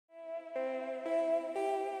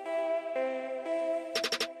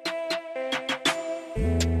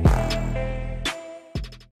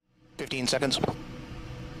15 seconds.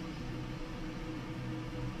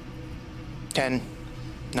 10,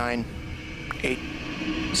 9, 8,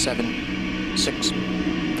 7, 6,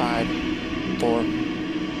 5, 4,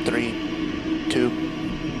 3, 2,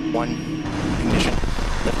 1. Ignition.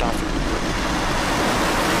 Liftoff.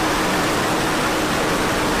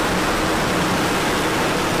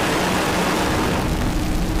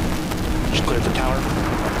 Just cleared the tower.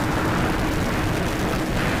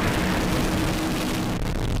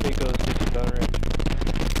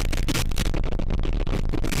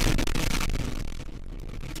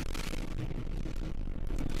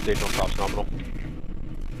 Station props nominal.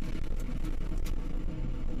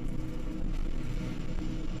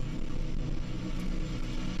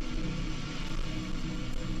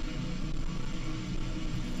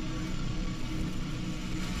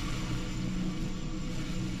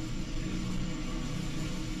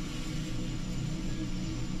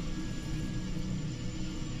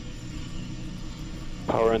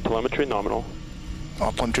 Power and telemetry nominal.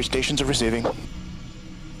 All telemetry stations are receiving.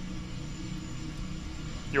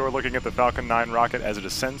 You're looking at the Falcon 9 rocket as it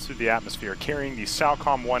ascends through the atmosphere, carrying the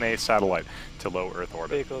SAOCOM 1A satellite to low Earth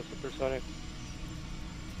orbit. Vehicle supersonic.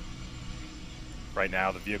 Right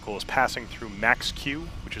now, the vehicle is passing through max Q,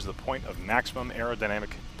 which is the point of maximum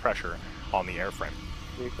aerodynamic pressure on the airframe.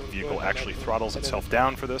 The vehicle actually throttles itself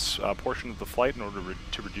down for this portion of the flight in order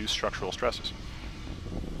to reduce structural stresses.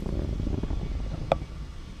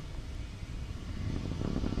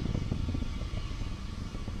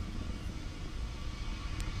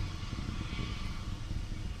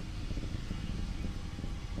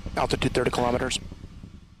 Altitude 30 kilometers.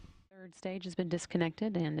 Third stage has been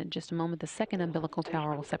disconnected, and in just a moment the second umbilical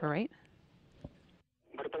tower will separate.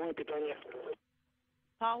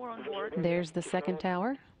 Power on board. There's the second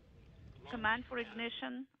tower. Command for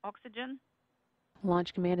ignition, oxygen.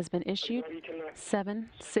 Launch command has been issued.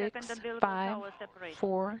 7, 6, 5,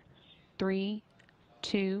 4, 3,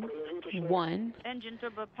 2, 1. Engine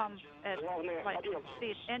turbo pump at flight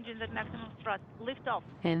speed. Engines at maximum thrust. Lift off.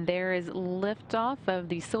 And there is liftoff of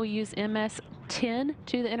the Soyuz-MS-10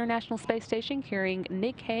 to the International Space Station, carrying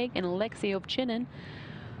Nick Hague and Alexei Ovchinin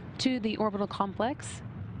to the orbital complex.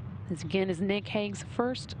 This again is Nick Hague's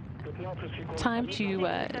first time to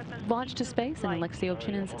launch to space, and Alexei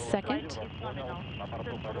Ovchinin's second.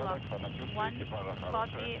 One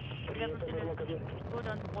copy. Everything is good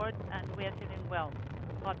on board, and we are feeling well.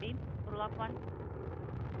 Copy. Lock 1.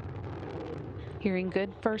 Hearing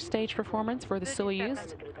good first stage performance for the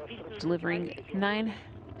Soyuz, delivering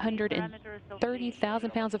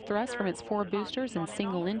 930,000 pounds of thrust from its 4 boosters and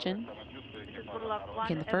single engine.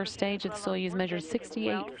 Again, the first stage of the Soyuz measures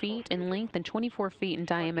 68 feet in length and 24 feet in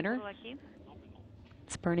diameter.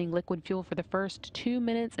 It's burning liquid fuel for the first 2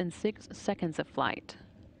 minutes and 6 seconds of flight.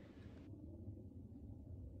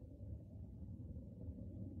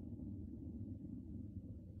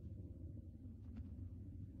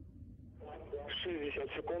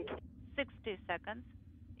 $60 seconds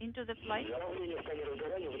into the flight.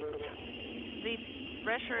 The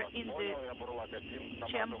pressure in the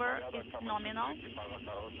chamber is nominal.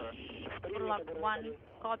 Lock 1,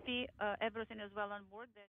 copy. Everything is well on board.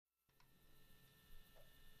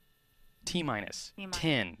 T-minus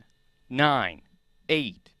 10, 9,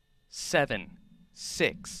 8, 7,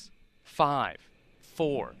 6, 5,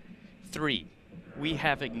 4, 3. We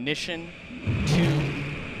have ignition. 2,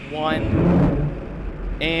 1.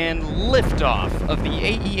 And liftoff of the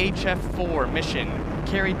AEHF-4 mission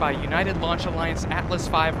carried by United Launch Alliance Atlas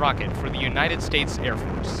V rocket for the United States Air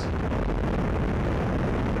Force.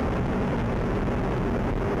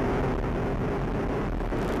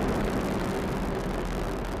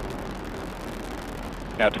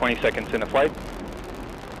 Now 20 seconds into flight.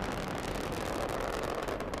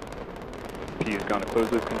 P is going to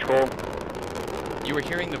close loop control. You are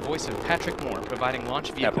hearing the voice of Patrick Moore providing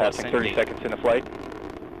launch vehicle now passing 30 seconds into flight.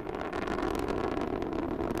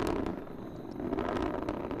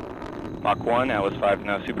 Mach 1, Atlas 5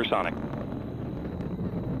 now supersonic.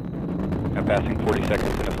 Now passing 40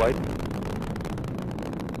 seconds into flight.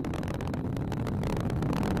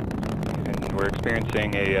 And we're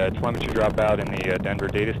experiencing a telemetry dropout in the Denver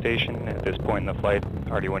data station. At this point in the flight,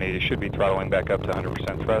 RD-180 should be throttling back up to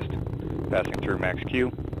 100% thrust, passing through max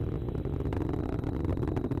Q.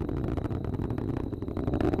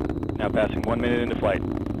 Now passing 1 minute into flight.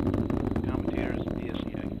 Commentators,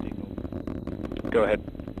 BSC, I can take over. Go ahead.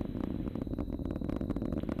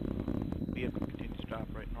 Vehicle continues to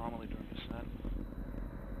operate normally during descent.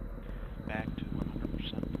 Back to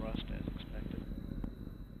 100% thrust as expected.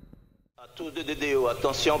 À tous de DDO,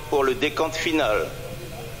 attention pour le décompte final.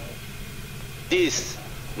 10,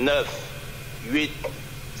 9, 8,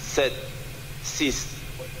 7, 6,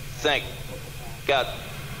 5, 4,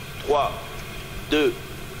 3, 2,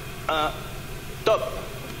 1, top.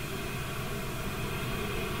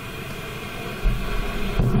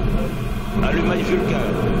 Allumage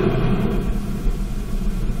Vulcain.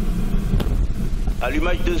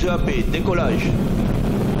 Allumage 2EAP, décollage.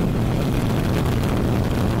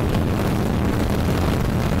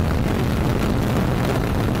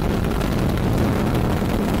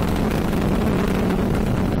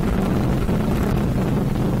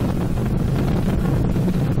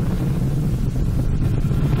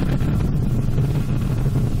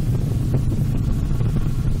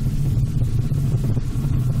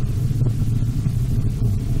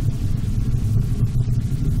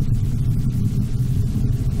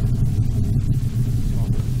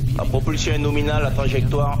 Propulsion est nominale, la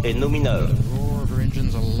trajectoire est nominale. Roar of her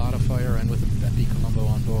engines, a lot of fire, and with BepiColombo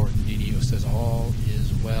on board, DDO says all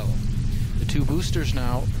is well. The two boosters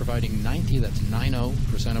now providing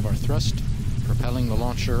 90% of our thrust, propelling the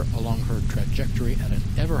launcher along her trajectory at an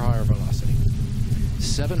ever higher velocity.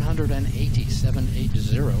 780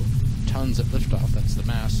 tons at liftoff, that's the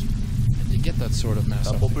mass. And to get that sort of mass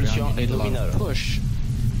off the ground, you need a lot of push.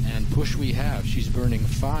 And push we have. She's burning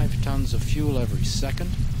 5 tons of fuel every second.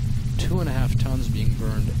 2.5 tons being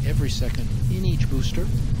burned every second in each booster,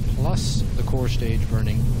 plus the core stage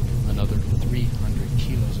burning another 300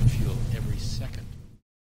 kilos of fuel every second.9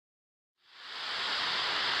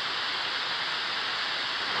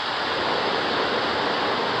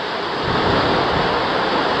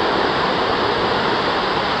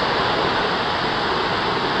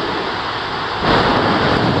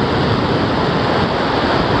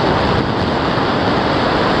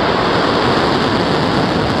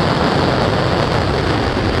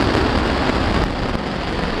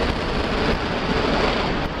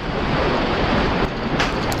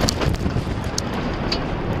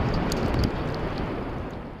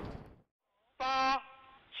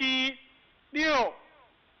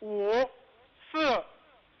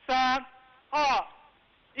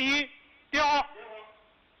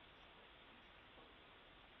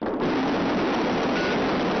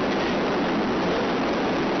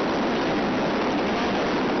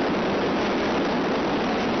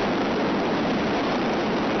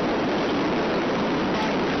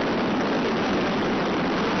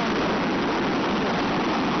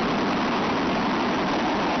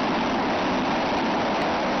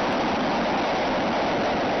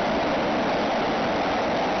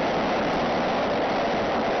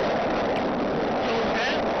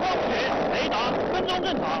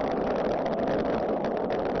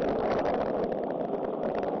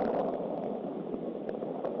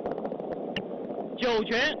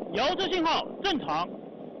全遥测信号正常，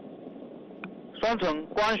双层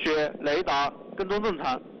光学雷达跟踪正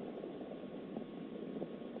常，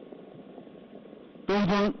东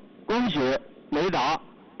风光学雷达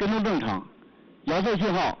跟踪正常，遥测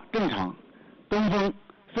信号正常，东风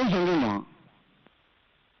飞行正常。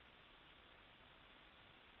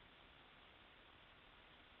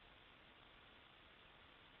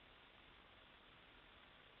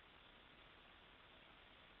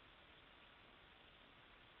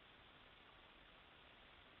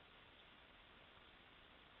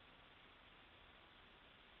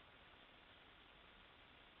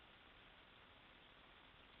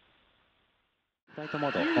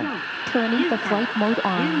Turning the flight mode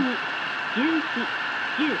on.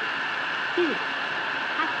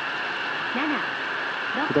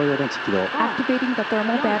 Activating the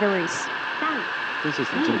thermal batteries.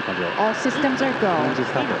 All systems are go.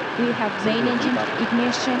 We have main engine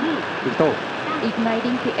ignition.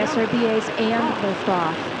 Igniting the SRBAs and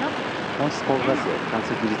liftoff. 温室効果ガス観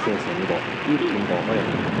測技術衛星2号、有機2号およ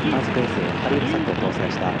び観測衛星ハリウッドサットを搭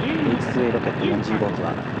載した h-IIa ロケット40号機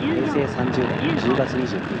は平成30年10月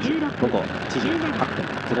29日午後1時8分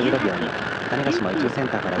00秒に種子島宇宙セン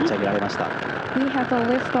ターから打ち上げられました。We have a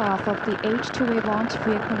liftoff of the h-IIa launch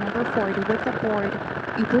vehicle number 40 with aboard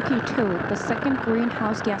Ibuki-2, the second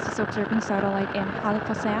greenhouse gases observing satellite, and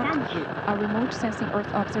CFOSAT, a remote sensing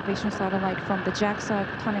Earth observation satellite from the JAXA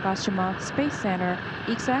Tanegashima Space Center,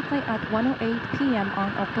 exactly at 1:08 p.m.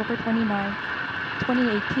 on October 29,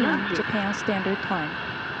 2018, Japan Standard Time.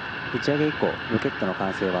 打ち上げ以降、ロケットの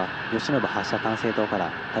管制は吉信発射管制塔か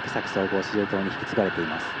ら竹崎総合司令塔に引き継がれてい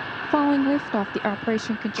ます。Following liftoff, the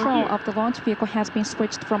operation control of the launch vehicle has been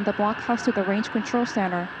switched from the blockhouse to the range control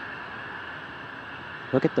center.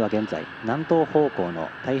 ロケットは現在、南東方向の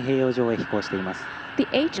太平洋上へ飛行しています。The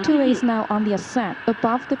h-IIa is now on the ascent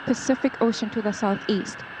above the Pacific Ocean to the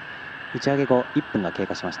southeast. 打ち上げ後1分が経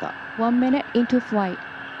過しました。1 minute into flight.